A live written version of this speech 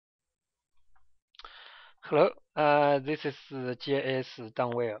Hello, this is GIS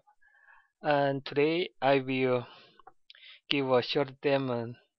done well, and today I will give a short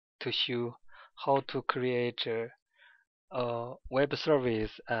demo to show how to create a web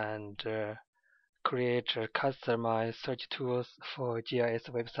service and create customized search tools for GIS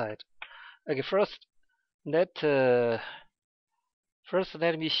website. Okay, let uh,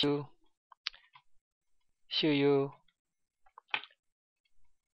 let me show you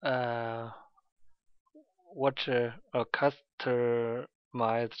uh, what a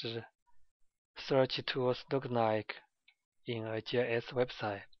customized search tools look like in a GIS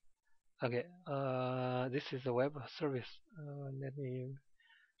website. Okay, this is a web service.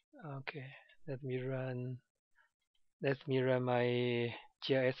 Okay, let me run, let me run my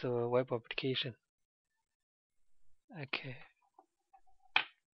GIS web application. Okay,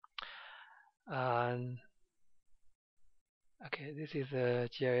 and okay, this is a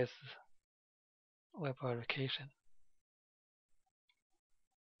GIS web application.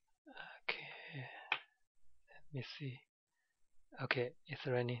 Okay, let me see. Okay, it's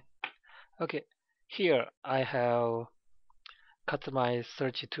running. Okay, here I have customized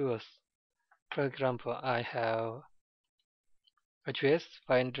search tools. For example, I have address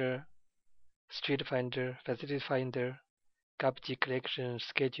finder, street finder, facility finder, garbage collection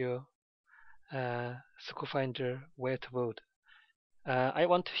schedule, school finder, whiteboard. I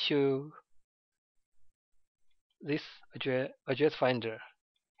want to show this address finder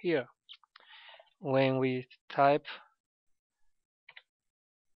here. When we type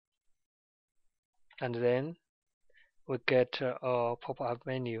and then we get a pop-up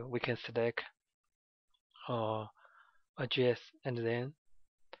menu, we can select address and then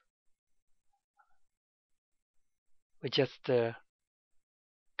we just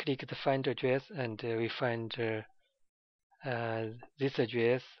click the find address and we find this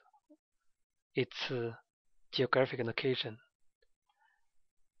address, its geographic location.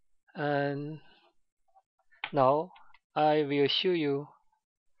 And now I will show you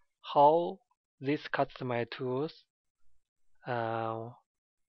how these customized tools are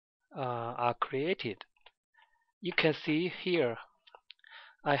created. You can see here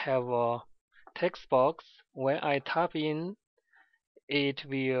I have a text box. When I type in, it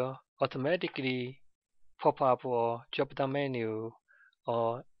will automatically pop up a drop-down menu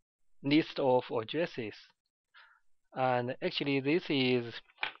or list of addresses. And actually, this is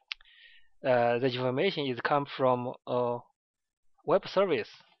the information is come from a web service.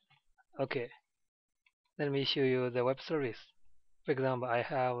 Okay, let me show you the web service. For example, I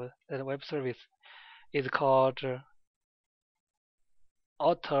have the web service is called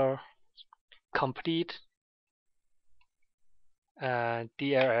auto complete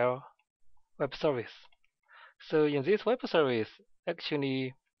DLL web service. So in this web service,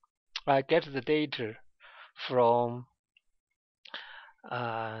 actually, I get the data from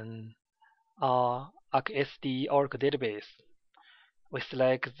an ArcSD Oracle database. We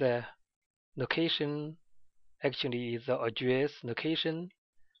select the location, actually is the address location,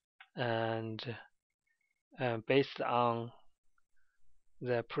 and based on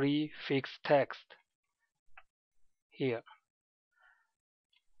the prefix text here.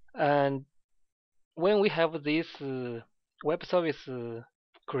 And when we have this web service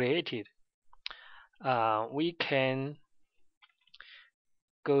created, we can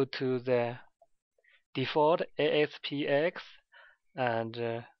go to the default ASPX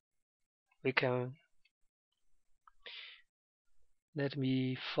and we can let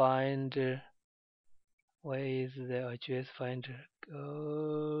me find where is the address finder.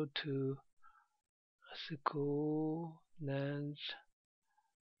 Go to school and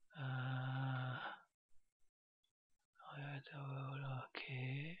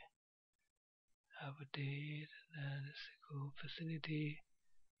okay, update and school facility.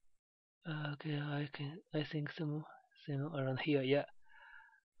 Okay, I think something around here. Yeah.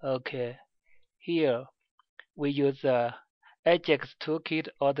 Okay. Here we use the Ajax toolkit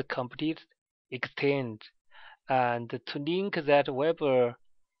or the complete extend and to link that web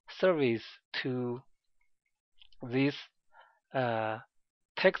service to this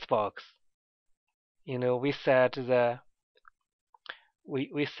text box. We set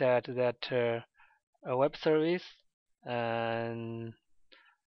that a web service and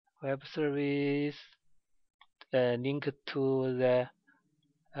web service link to the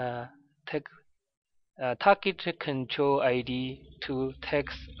target control ID to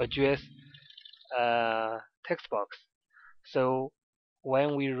text address text box. So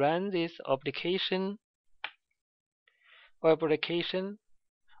when we run this application, web application,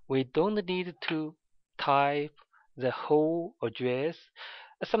 we don't need to type the whole address.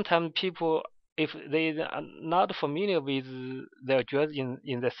 Sometimes people if they are not familiar with the address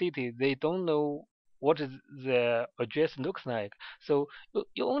in the city, they don't know what is the address looks like. So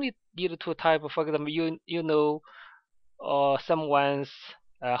you only need to type, for example, you know someone's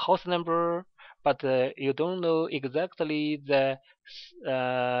house number, but you don't know exactly the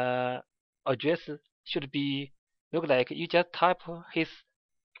address should be look like. You just type his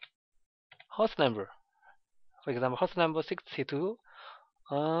house number. For example, house number 62,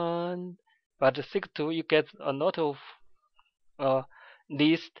 and but 62 you get a lot of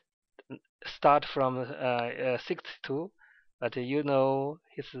list start from 62, but you know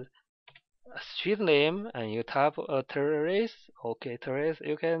his street name and you type a terrace. Okay, terrace.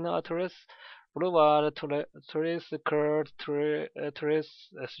 You can terrace boulevard, terrace court, terrace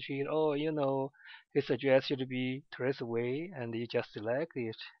street. Oh, you know his address should be terrace way, and you just select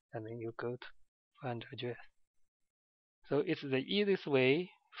it, and then you go to find address. So it's the easiest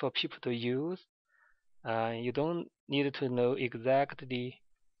way for people to use. You don't need to know exactly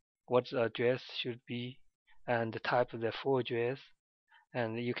what the address should be and type the full address,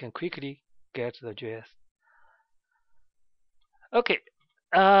 and you can quickly get the address. Okay,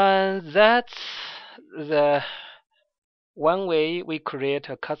 and that's the one way we create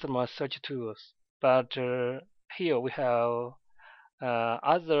a customer search tools. But here we have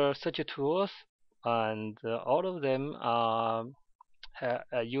other search tools, and all of them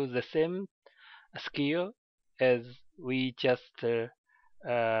use the same skill as we just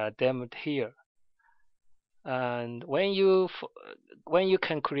demoed here. And when you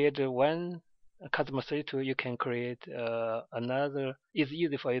can create one customer search tool, you can create another. It's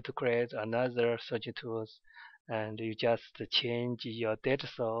easy for you to create another search tools, and you just change your data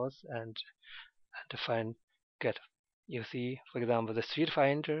source and find get. You see, for example, the street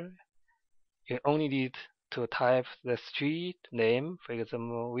finder. You only need to type the street name. For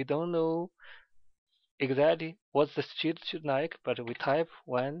example, we don't know exactly what the street should like, but we type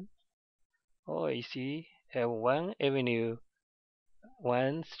one. Oh, you see, one avenue,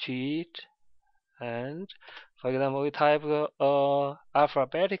 one street, and for example, we type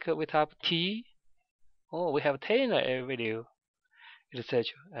alphabetic, we type T. Oh, we have 10 avenue, etc.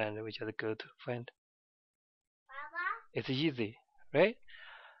 And we just go to find. It's easy, right?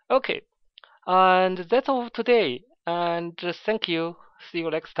 Okay, and that's all for today. And thank you. See you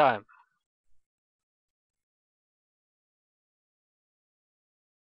next time.